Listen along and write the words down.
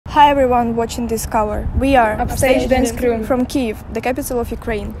Hi everyone watching this cover. We are UPstage dance crew from Kyiv, the capital of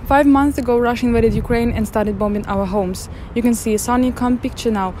Ukraine. 5 months ago, Russia invaded Ukraine and started bombing our homes. You can see a sunny, calm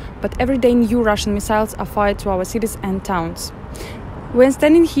picture now, but every day new Russian missiles are fired to our cities and towns. We're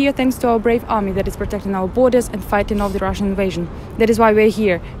standing here thanks to our brave army that is protecting our borders and fighting off the Russian invasion. That is why we're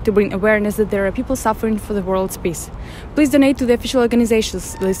here, to bring awareness that there are people suffering for the world's peace. Please donate to the official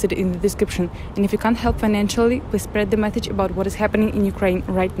organizations listed in the description. And if you can't help financially, please spread the message about what is happening in Ukraine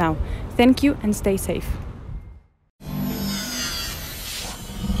right now. Thank you and stay safe.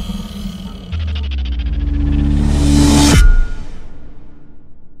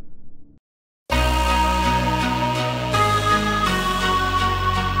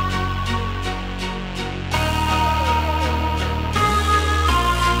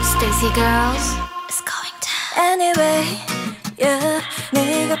 STAYC girls, it's going down. Anyway, yeah,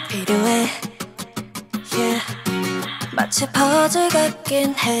 네가 필요해. Yeah, 마치 퍼즐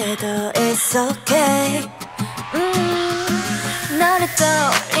같긴 해도 it's okay. 너를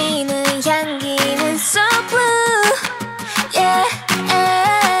떠올리는 향기는 so blue. Yeah,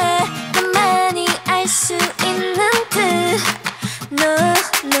 너만이 알 수 있는 듯. No,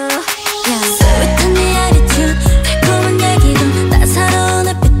 no, yeah. 스윗한 네 attitude, 달콤한 얘기도 따사로운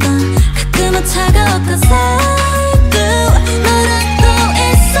햇빛도 가끔은 차가웠던 살구 너라고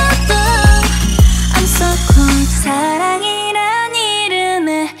있어도 I'm so cold. 사랑이란 이름에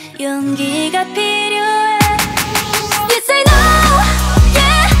용기가 필요해. You say no,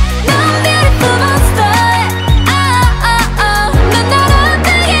 yeah, 넌 beautiful monster. 넌 날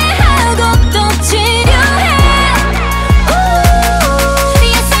아프게 하고 또 치료해.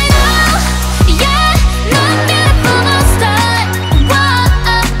 Yes I know, yeah, 넌 beautiful monster.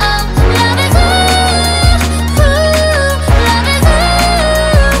 Love is ooh, love is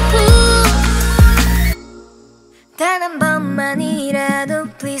ooh. 단 한 번만이라도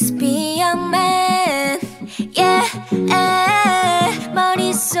please be a man. Yeah,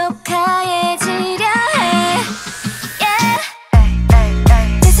 머릿속 하얘지려 해. Yeah,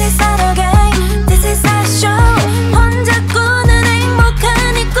 this is not a game, this is our show. 혼자 꾸는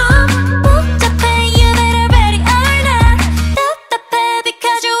행복한 이 꿈 복잡해, you better ready or not. 답답해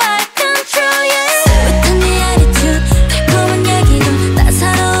because you out of control, yeah. 스윗한 네 attitude, 달콤한 얘기도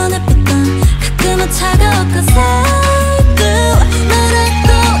따사로운 햇빛도 가끔은 차가웠고 살구 너라고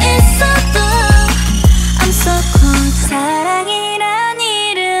있어도 I'm so cold. 사랑이란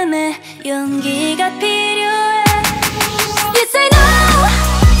이름에 용기가 필요해. You say no,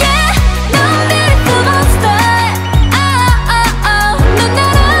 yeah, 넌 beautiful monster. 넌 날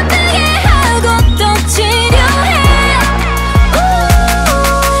아프게 하고 또 치료해.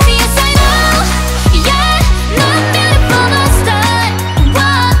 Yes I know, yeah, 넌 beautiful monster.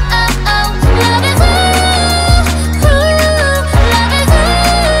 Love is ooh, love is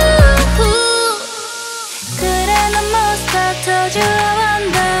ooh. 그래 넌 monster, told you I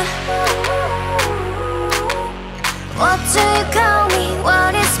wonder. What do you call me?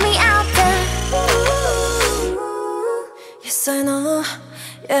 What is me out there? Yes I know,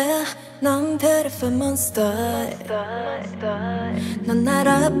 yeah, 넌 beautiful monster. 넌 날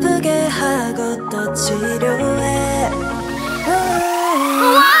아프게 하고 또 치료해.